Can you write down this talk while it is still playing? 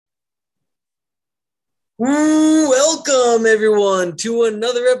Welcome everyone to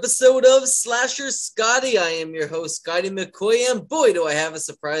another episode of Slasher Scotty. I am your host, Scotty McCoy, and boy, do I have a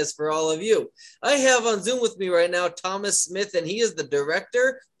surprise for all of you. I have on Zoom with me right now Thomas Smith, and he is the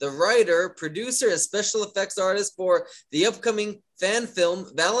director, the writer, producer, and special effects artist for the upcoming fan film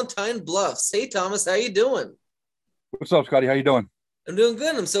Valentine Bluffs. Hey, Thomas, how you doing? What's up, Scotty? How you doing? I'm doing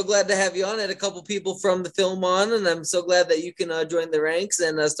good. I'm so glad to have you on. I had a couple people from the film on, and I'm so glad that you can join the ranks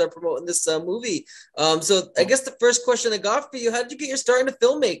and start promoting this movie. So I guess the first question I got for you, how did you get your start into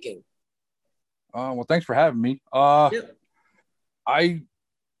filmmaking? Well, thanks for having me. Yep. I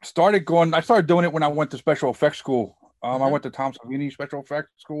started doing it when I went to special effects school. I Mhm. went to Tom Savini Special Effects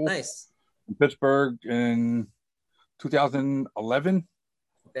School Nice. in Pittsburgh in 2011.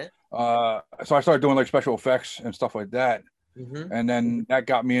 Okay. So I started doing like special effects and stuff like that. Hmm. And then that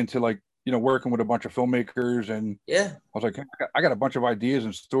got me into like, working with a bunch of filmmakers. And Yeah. I was like, I got a bunch of ideas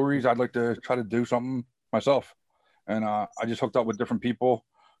and stories. I'd like to try to do something myself. And I just hooked up with different people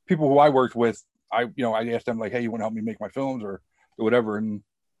who I worked with. I asked them like, hey, you want to help me make my films or whatever. And it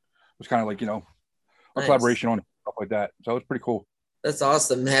was kind of like, a Nice. collaboration on stuff like that. So it's pretty cool. That's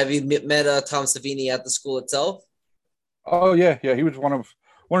awesome. Have you met Tom Savini at the school itself? Oh yeah. Yeah. He was one of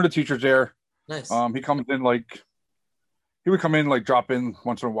the teachers there. Nice. He comes in like, he would come in, like drop in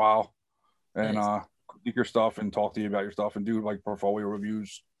once in a while and, Nice. critique your stuff and talk to you about your stuff and do like portfolio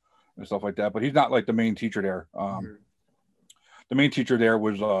reviews and stuff like that. But he's not like the main teacher there. Mhm. The main teacher there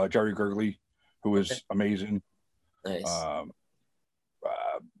was Jerry Gergley, who Okay. was amazing. Nice. Um,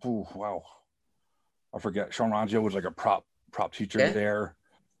 wow, I forget. Sean Ranzio was like a prop teacher Okay. there.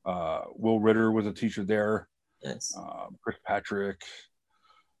 Will Ritter was a teacher there. Nice. Chris Patrick.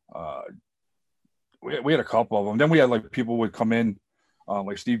 Uh, we had a couple of them. Then we had like people would come in,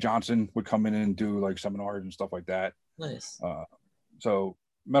 like Steve Johnson would come in and do like seminars and stuff like that. Nice. Uh, so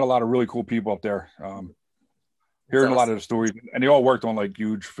met a lot of really cool people up there. That's Hearing a lot awesome. of the stories, and they all worked on like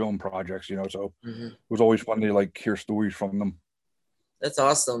huge film projects, so Mhm. it was always fun to like hear stories from them. That's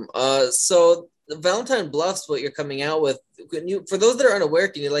awesome. So the Valentine Bluffs, what you're coming out with, can you, for those that are unaware,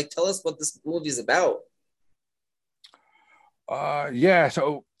 can you like tell us what this movie is about? Yeah,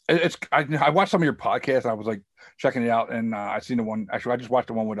 so I watched some of your podcasts and I was like checking it out, and I seen the one. Actually, I just watched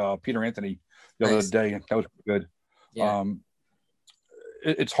the one with Peter Anthony the other Nice. day, and that was good. Yeah. Um,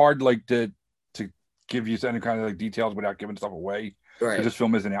 it's hard like to give you any kind of like details without giving stuff away because Right. this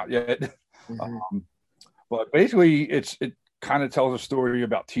film isn't out yet. Hmm. But basically, it kind of tells a story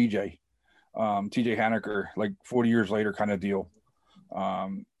about TJ Haneker, like 40 years later, kind of deal.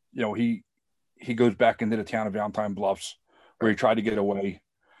 Um, he goes back into the town of Valentine Bluffs where he Right. tried to get away,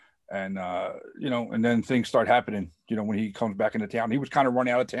 and and then things start happening. When he comes back into town, he was kind of run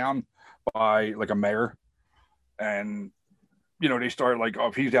out of town by like a mayor, and they start like, oh,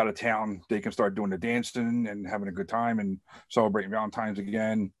 if he's out of town, they can start doing the dancing and having a good time and celebrating Valentine's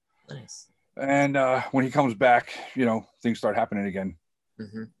again. Nice. And when he comes back, things start happening again.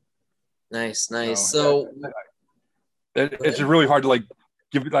 Hmm. Nice. Nice. So So, go it's ahead. really hard to like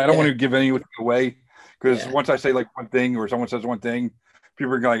give. I don't want Yeah. to give anything away because Yeah. once I say like one thing or someone says one thing,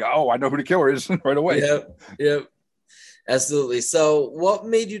 people are going, "Oh, I know who the killer is" right away. Yep. Yep. Absolutely. So, what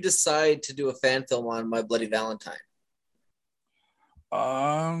made you decide to do a fan film on My Bloody Valentine?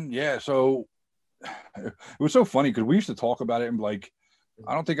 Yeah. So it was so funny because we used to talk about it and like,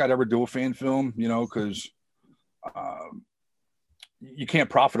 I don't think I'd ever do a fan film, because um, you can't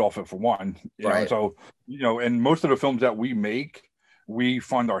profit off it for one, Right. So and most of the films that we make, we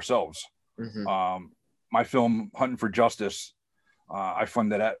fund ourselves. Hmm. My film Hunting for Justice, I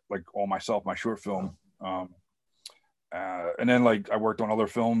funded that like all myself, my short film. And then like I worked on other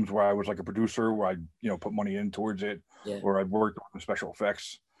films where I was like a producer where I put money in towards it, Yeah. or I worked on the special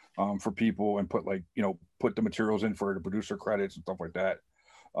effects for people and put like put the materials in for the producer credits and stuff like that.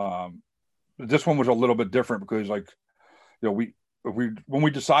 Um, this one was a little bit different because like we when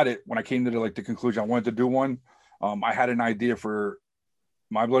we decided, when I came to the conclusion I wanted to do one, I had an idea for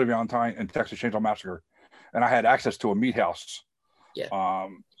My Bloody Valentine and Texas Chainsaw Massacre, and I had access to a meat house. Yeah.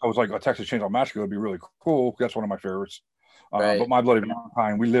 I was like, a Texas Chainsaw Massacre would be really cool. That's one of my favorites. But Right. My Bloody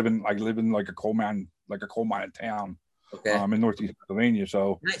Valentine, I live in like a coal mine town Okay. in Northeast Pennsylvania.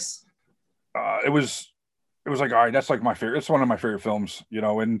 So Nice. it was like, all right, that's like my favorite. It's one of my favorite films, Yeah.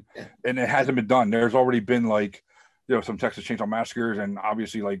 and it hasn't been done. There's already been like, some Texas Chainsaw Massacres, and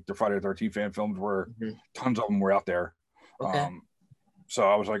obviously like the Friday the 13th fan films where Hmm. tons of them were out there. Okay. Um, so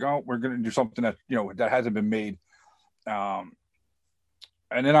I was like, oh, we're gonna do something that that hasn't been made. Um,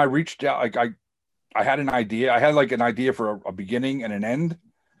 and then I reached out, like I had an idea. I had like an idea for a beginning and an end,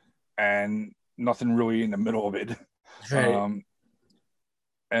 and nothing really in the middle of it. Right. Um,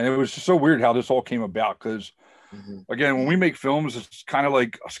 And it was just so weird how this all came about because, again, when we make films, it's kind of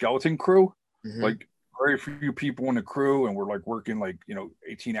like a skeleton crew, like very few people in the crew, and we're like working like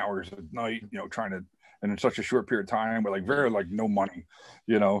 18 hours a night, trying to, and in such a short period of time, with like very like no money,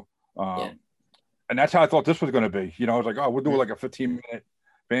 and that's how I thought this was going to be. I was like, oh, we'll do like a 15-minute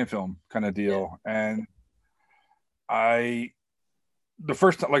fan film kind of deal, and the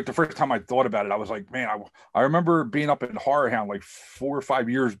first time I thought about it, I was like, man, I remember being up in Horror Hound like 4 or 5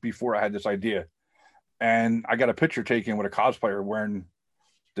 years before I had this idea. And I got a picture taken with a cosplayer wearing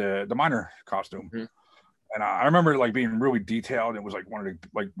the miner costume. And I remember like being really detailed. It was like one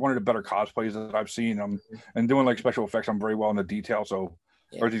of the better cosplays that I've seen. And doing like special effects, I'm very well in the detail. So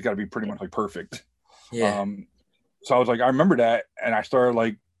everything's got to be pretty much like perfect. Yeah. So I was like, I remember that. And I started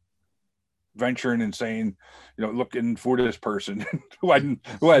like venturing and saying, looking for this person who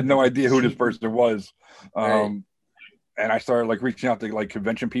had no idea who this person was. And I started like reaching out to like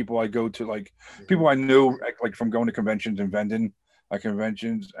convention people I go to, like people I knew like from going to conventions and vending at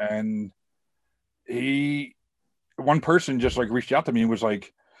conventions. And one person just like reached out to me and was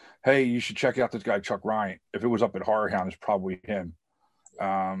like, hey, you should check out this guy, Chuck Ryan. If it was up at Horror Hound, it's probably him.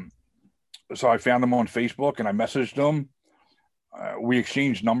 So I found him on Facebook and I messaged him. We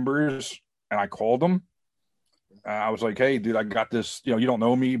exchanged numbers and I called him. I was like, hey, dude, I got this, you don't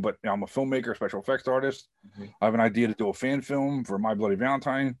know me, but I'm a filmmaker, special effects artist. I have an idea to do a fan film for My Bloody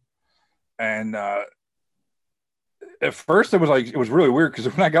Valentine. And at first it was really weird because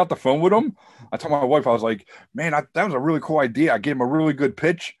when I got the phone with him, I told my wife, I was like, man, that was a really cool idea. I gave him a really good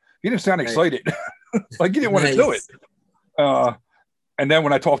pitch. He didn't sound excited. Like he didn't want to do it. And then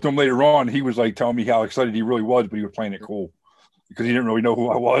when I talked to him later on, he was like telling me how excited he really was, but he was playing it cool because he didn't really know who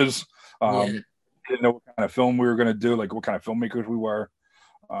I was. He didn't know what kind of film we were going to do, like what kind of filmmakers we were.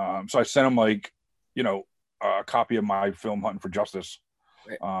 So I sent him like, a copy of my film Hunting for Justice.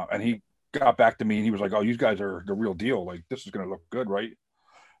 And he got back to me and he was like, oh, you guys are the real deal. Like this is going to look good. Right.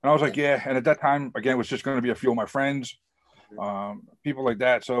 And I was like, yeah. And at that time, again, it was just going to be a few of my friends, people like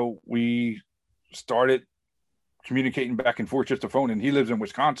that. So we started communicating back and forth just a phone, and he lives in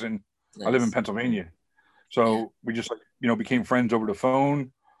Wisconsin. Nice. I live in Pennsylvania. So we just like, became friends over the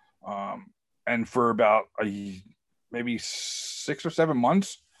phone. And for about maybe 6 or 7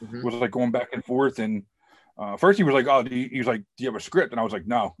 months was like going back and forth. And first he was like, oh, he was like, do you have a script? And I was like,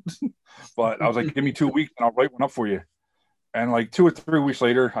 no. But I was like, give me 2 weeks and I'll write one up for you. And like 2 or 3 weeks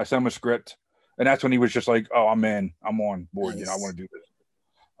later, I sent him a script. And that's when he was just like, oh, I'm in. I'm on board. Nice. I want to do this.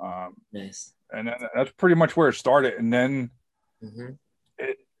 Nice. And that's pretty much where it started. And then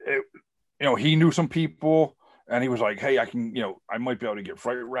he knew some people. And he was like, hey, I can, I might be able to get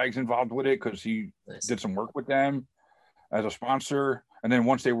Fright Rags involved with it because he did some work with them as a sponsor. And then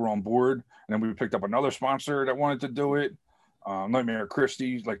once they were on board, and then we picked up another sponsor that wanted to do it. Nightmare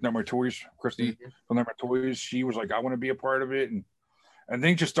Christie, like Nightmare Toys, Christy from Nightmare Toys. She was like, I want to be a part of it. And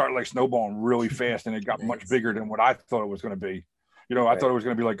things just started like snowballing really fast. And it got much bigger than what I thought it was going to be. I thought it was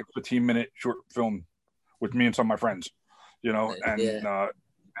going to be like a 15-minute short film with me and some of my friends, and it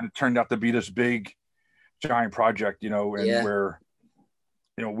turned out to be this big, giant project, and where,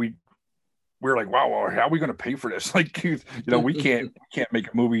 we're like, wow, how are we going to pay for this? Like, we can't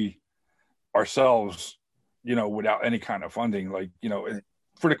make a movie ourselves, without any kind of funding, like,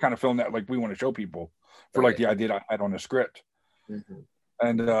 for the kind of film that like we want to show people for like the idea I had on the script.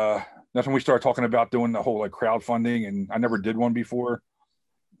 And that's when we started talking about doing the whole like crowdfunding, and I never did one before.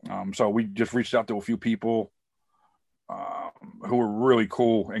 So we just reached out to a few people who were really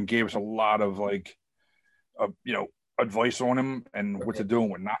cool and gave us a lot of like, advice on him and what to do and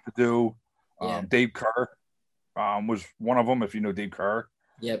what not to do. Dave Kerr was one of them. If you know Dave Kerr.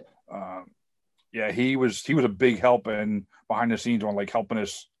 Yep. He was a big help and behind the scenes on like helping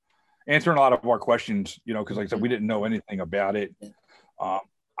us answering a lot of our questions, because like I said, we didn't know anything about it.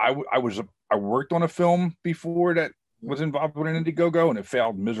 I worked on a film before that was involved with an Indiegogo and it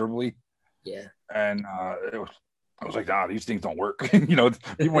failed miserably. Yeah. And I was like, these things don't work. People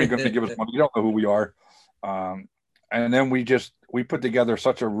ain't going to give us money. You don't know who we are. And then we put together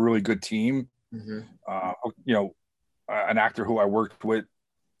such a really good team. An actor who I worked with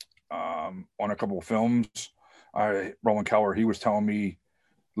on a couple of films, Roland Keller, he was telling me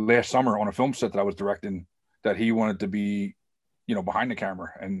last summer on a film set that I was directing that he wanted to be, behind the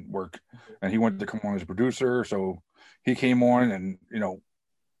camera and work. And he wanted to come on as a producer. So he came on and,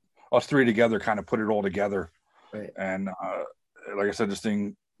 us three together kind of put it all together. Right. And like I said, this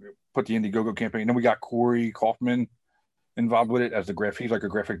thing put the Indiegogo campaign. Then we got Corey Kaufman involved with it as he's like a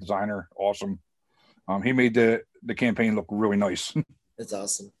graphic designer. Awesome. He made the campaign look really nice. That's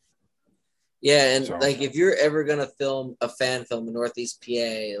awesome. Yeah, and So like if you're ever gonna film a fan film in Northeast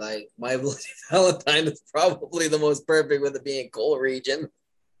PA, like My Bloody Valentine is probably the most perfect with it being coal region.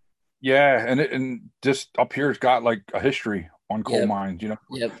 yeah, and just up here's got like a history on coal Yep, mines.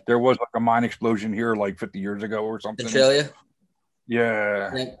 yep. There was like a mine explosion here like 50 years ago or something. Centralia.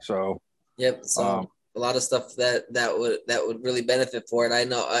 Yeah. Yep, So yep. um, So a lot of stuff that would really benefit for it. I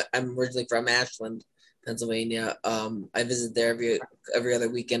know I'm originally from Ashland, Pennsylvania. I visit there every other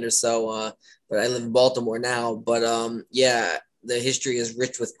weekend or so. But I live in Baltimore now. But yeah, the history is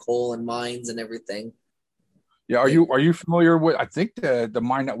rich with coal and mines and everything. yeah, are Yeah. you familiar with? I think the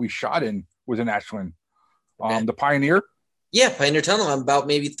mine that we shot in was in Ashland. Okay. The Pioneer. Yeah, Pioneer Tunnel. I'm about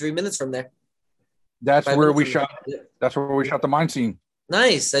maybe 3 minutes from there. That's 5 minutes where we from there. shot. Yep. That's where we shot the mine scene.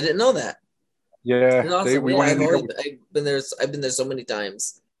 Nice. I didn't know that. Yeah, It's awesome. we Yeah, went in there. I've been there. I've been there so many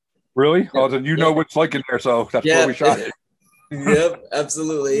times. Really? Yep. Oh, then you know Yep. what it's like in there. So that's where we Yeah. shot it. Yep,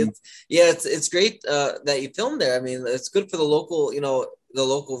 absolutely. It's great that you filmed there. I mean, it's good for the local, the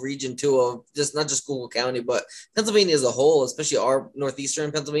local region too of just not just Schuylkill County, but Pennsylvania as a whole, especially our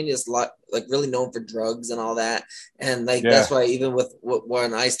northeastern Pennsylvania is a lot like really known for drugs and all that. And like Yeah, that's why even with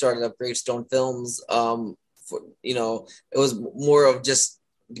when I started up Gravestone Films, it was more of just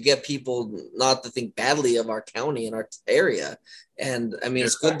to get people not to think badly of our county and our area. And I mean, yeah,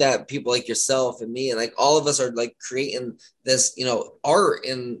 it's good that people like yourself and me and like all of us are like creating this, art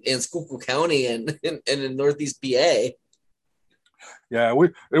in Schuylkill County and in Northeast PA. yeah.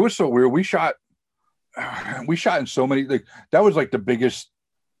 It was so weird. We shot in so many. Like that was like the biggest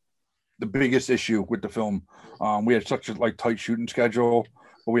issue with the film. We had such a like tight shooting schedule,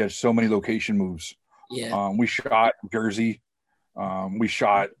 but we had so many location moves. Yeah. We shot in Jersey. We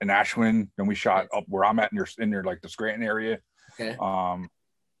shot in Ashland, and we shot up where I'm at in your like the Scranton area. Okay.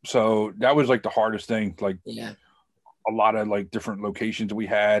 So that was like the hardest thing. Like Yeah. a lot of like different locations we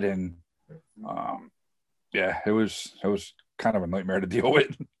had, and yeah, it was kind of a nightmare to deal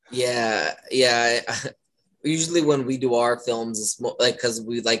with. Yeah. Yeah. Usually when we do our films, it's like because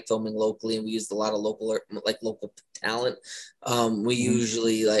we like filming locally and we use a lot of local talent. We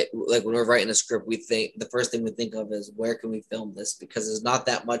usually like when we're writing a script, we think the first thing we think of is where can we film this, because there's not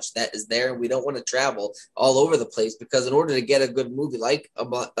that much that is there, and we don't want to travel all over the place, because in order to get a good movie My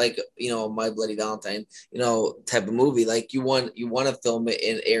Bloody Valentine, type of movie, like you want to film it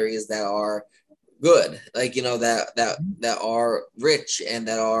in areas that are good, like that are rich and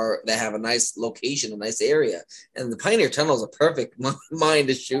that have a nice location, a nice area. And the Pioneer Tunnel is a perfect mine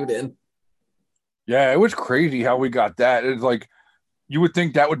to shoot in. Yeah, it was crazy how we got that. It's like you would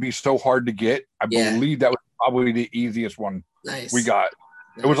think that would be so hard to get. I Yeah. believe that was probably the easiest one Nice. we got.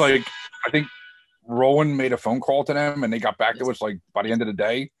 It was like I think Rowan made a phone call to them, and they got back to us like by the end of the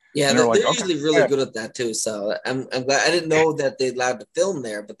day. Yeah, And they're, they're like, they're okay, usually really yeah. good at that too. So I'm glad. I didn't know that they allowed to film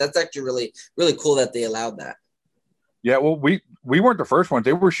there, but that's actually really really cool that they allowed that. Yeah, well, we weren't the first ones.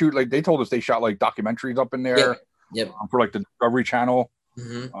 They were shooting like they told us they shot like documentaries up in there. Yep. For like the Discovery Channel,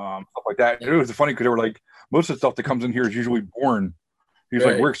 Mm-hmm. Stuff like that. Yep. It was funny because they were like most of the stuff that comes in here is usually Bourne. He's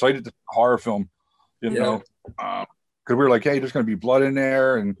like, Right. we're excited to see a horror film, because we were like, hey, there's going to be blood in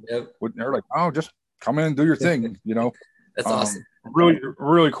there, and Yep. they're like, oh, just come in and do your thing, That's awesome. Really,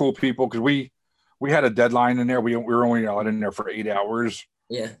 really cool people, because we had a deadline in there. We were only allowed in there for 8 hours.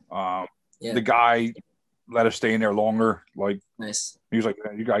 Yeah. Yeah. The guy let us stay in there longer. Like Nice. he was like,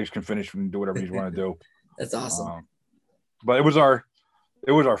 you guys can finish and do whatever you want to do. That's awesome. But it was our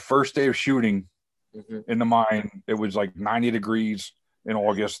first day of shooting Mm-hmm. in the mine. It was like 90 degrees in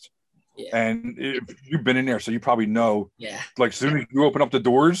August. Yeah. And you've been in there, so you probably know. Yeah. Like as soon as you open up the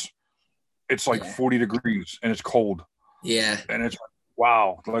doors, it's like Yeah. 40 degrees and it's cold. Yeah. And it's like,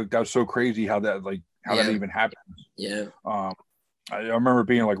 wow, like that's so crazy how that even happens. Yeah. I remember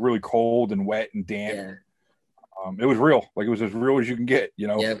being like really cold and wet and damp. Yeah. It was real. Like it was as real as you can get,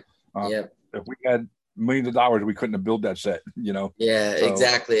 Yep. Yep. If we had millions of dollars, we couldn't have built that set, Yeah, So-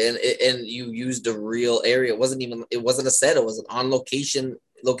 exactly. And you used a real area. It wasn't a set. It was an on location.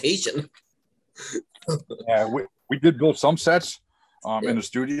 Yeah, we did build some sets Yeah. in the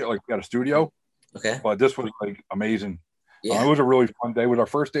studio. Like we got a studio, Okay. but this was like amazing. Yeah. It was a really fun day. It was our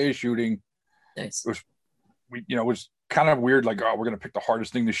first day of shooting. Nice. It was kind of weird. Like, oh, we're gonna pick the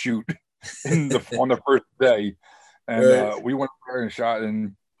hardest thing to shoot on the first day, and Right. we went there and shot.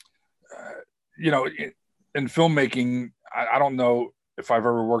 And in filmmaking, I don't know if I've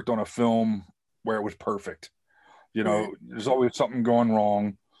ever worked on a film where it was perfect. Right. There's always something going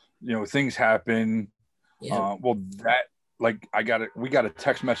wrong. Things happen. Yeah. We got a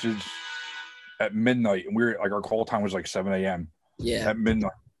text message at midnight, and we were like, our call time was like 7 a.m. Yeah. at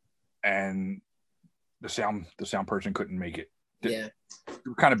midnight, and the sound person couldn't make it. Yeah.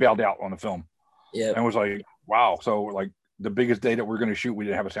 We kind of bailed out on the film. Yeah. and was like, wow. So like the biggest day that we're going to shoot, we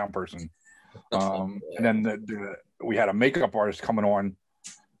didn't have a sound person. And then we had a makeup artist coming on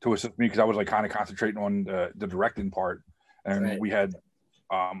to assist me because I was like kind of concentrating on the directing part, and we had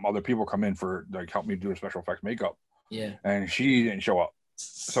other people come in for like help me do the special effects makeup. Yeah. And she didn't show up,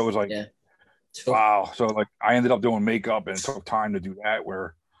 so it was like, wow. So like I ended up doing makeup, and it took time to do that.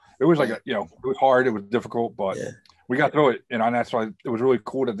 Where it was like it was hard, it was difficult, but we got through it. And that's why it was really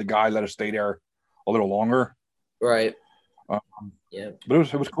cool that the guy let us stay there a little longer. Right. But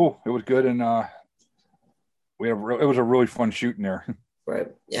it was cool. It was good, and it was a really fun shooting there. Right.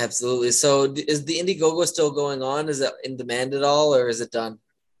 Yeah, absolutely. So is the Indiegogo still going on? Is it in demand at all, or is it done?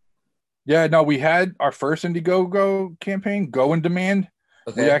 Yeah, no, we had our first Indiegogo campaign go in demand.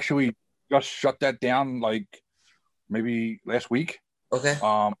 Okay. We actually just shut that down like maybe last week. Okay.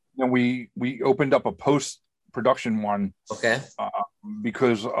 Then we opened up a post-production one. Okay.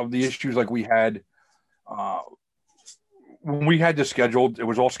 Because of the issues like we had when we had this scheduled, it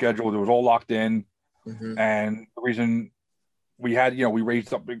was all scheduled, it was all locked in. Mm-hmm. And the reason we had, we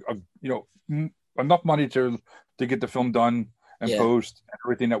raised up, enough money to get the film done and post and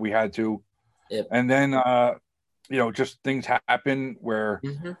everything that we had to. Yep. And then, just things happen where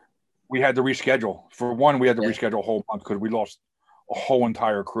we had to reschedule. For one, we had to reschedule a whole month because we lost a whole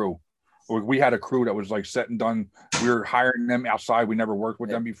entire crew. We had a crew that was like set and done. We were hiring them outside. We never worked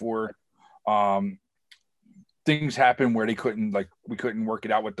with them before. Things happened where we couldn't work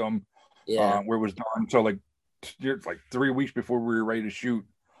it out with them. Where it was done. So like 3 weeks before we were ready to shoot,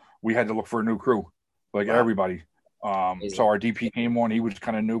 we had to look for a new crew, everybody. So our DP came on. He was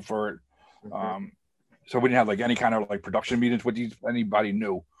kind of new for it. So we didn't have like any kind of like production meetings with anybody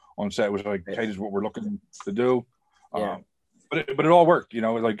new on set. It was like, hey, this is what we're looking to do. But it all worked.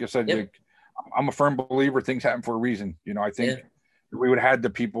 Like I said, I'm a firm believer things happen for a reason. I think if we would have had the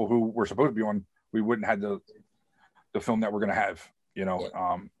people who were supposed to be on, we wouldn't have had the film that we're going to have.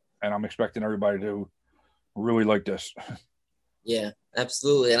 And I'm expecting everybody to really like this. Yeah,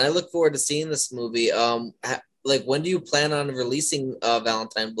 absolutely. And I look forward to seeing this movie. When do you plan on releasing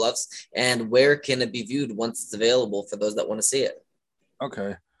Valentine Bluffs, and where can it be viewed once it's available for those that want to see it?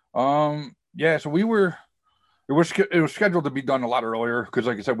 Okay. So it was scheduled to be done a lot earlier because,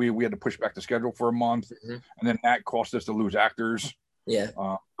 like I said, we had to push back the schedule for a month, and then that cost us to lose actors. Yeah.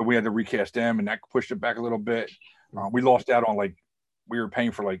 So we had to recast them, and that pushed it back a little bit. We lost out on we were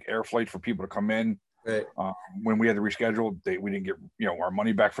paying for air flights for people to come in. Right. When we had to reschedule, we didn't get our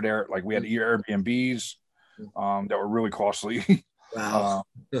money back for there. We had Airbnbs that were really costly. Wow.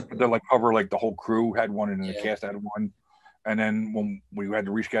 That cover the whole crew had one, and the cast had one. And then when we had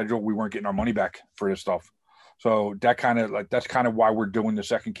to reschedule, we weren't getting our money back for this stuff. So that's kind of why we're doing the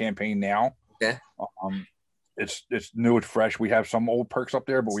second campaign now. Okay. It's new, it's fresh. We have some old perks up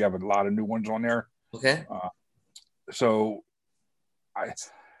there, but we have a lot of new ones on there. Okay. So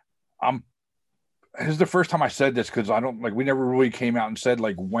this is the first time I said this because I don't we never really came out and said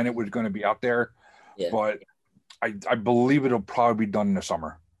when it was going to be out there. Yeah. But I believe it'll probably be done in the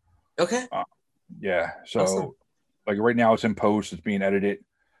summer. Okay. So awesome. Right now it's in post, it's being edited.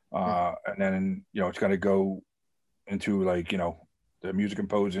 And then it's going to go into the music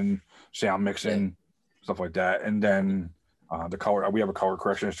composing, sound mixing, stuff like that. And then the color, we have a color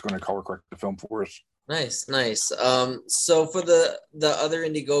correction. It's going to color correct the film for us. Nice. So for the other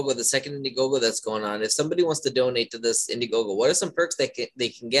Indiegogo, the second Indiegogo that's going on, if somebody wants to donate to this Indiegogo, what are some perks they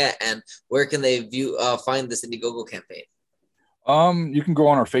can get, and where can they find this Indiegogo campaign? You can go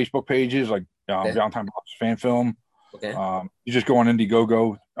on our Facebook pages, Valentine Bluffs Fan Film. Okay. You just go on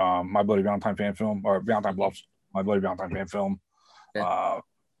Indiegogo, My Bloody Valentine Fan Film, or Valentine Bluffs, My Bloody Valentine Fan Film. Okay.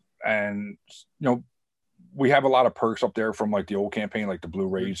 And we have a lot of perks up there from the old campaign, the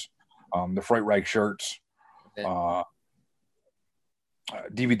Blu-rays, the Fright Rag shirts,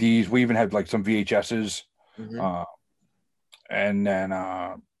 DVDs. We even had some VHSs, and then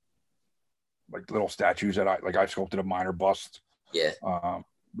little statues that I sculpted a minor bust. Yeah.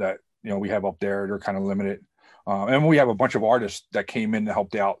 That we have up there. They're kind of limited. And we have a bunch of artists that came in and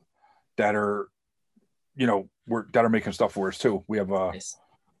helped out that are, that are making stuff for us too. We have a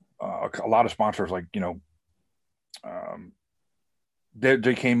lot of sponsors,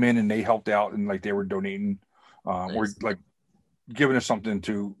 they came in and they helped out and they were donating, or giving us something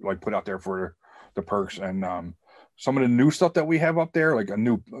to put out there for the perks. And some of the new stuff that we have up there, a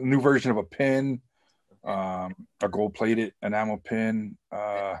new version of a pin, a gold plated enamel pin.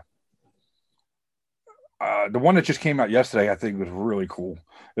 The one that just came out yesterday, I think was really cool.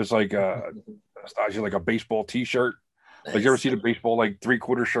 It's like a baseball T-shirt. Nice. You ever see the baseball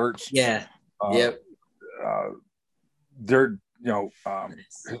 3/4 shirts? Yeah. Yep. Nice. Oh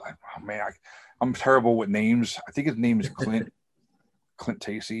man, I'm terrible with names. I think his name is Clint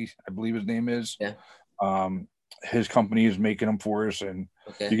Tacey, I believe his name is. Yeah. His company is making them for us, and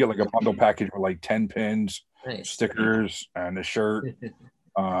Okay. you get like a bundle package with like 10 pins, Nice. stickers, and a shirt.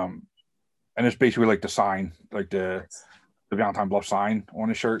 And it's basically like the sign, like the Valentine Bluff sign on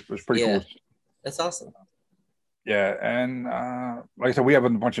the shirt. It was pretty cool. That's awesome. Yeah, and like I said, we have a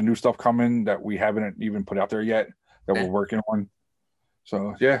bunch of new stuff coming that we haven't even put out there yet that we're working on.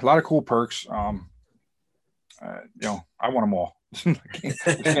 So yeah, a lot of cool perks. I want them all. I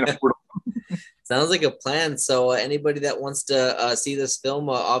can't afford them. Sounds like a plan. So anybody that wants to see this film,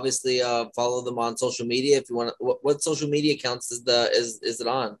 obviously follow them on social media. If you want, what social media accounts is it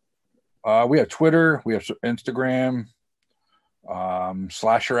on? We have Twitter, we have Instagram,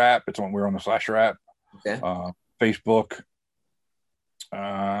 Slasher app. We're on the Slasher app. Okay. Facebook.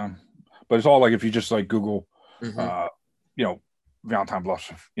 But it's all like if you just like Google, Valentine Bluffs,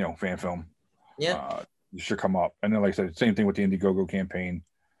 fan film. Yeah. You should come up. And then, like I said, same thing with the Indiegogo campaign.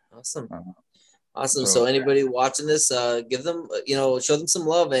 Awesome. Awesome. So anybody watching this, give them, show them some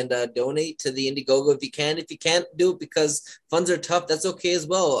love and donate to the Indiegogo if you can. If you can't do it because funds are tough, that's okay as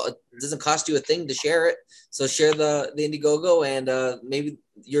well. It doesn't cost you a thing to share it. So share the Indiegogo, and maybe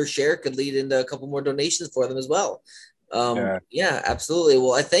your share could lead into a couple more donations for them as well. Yeah, absolutely.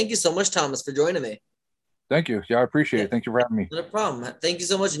 Well, I thank you so much, Thomas, for joining me. Thank you. Yeah, I appreciate it. Thank you for having me. No problem. Thank you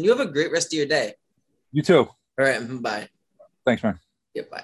so much. And you have a great rest of your day. You too. All right. Bye. Thanks, man. Yeah, bye.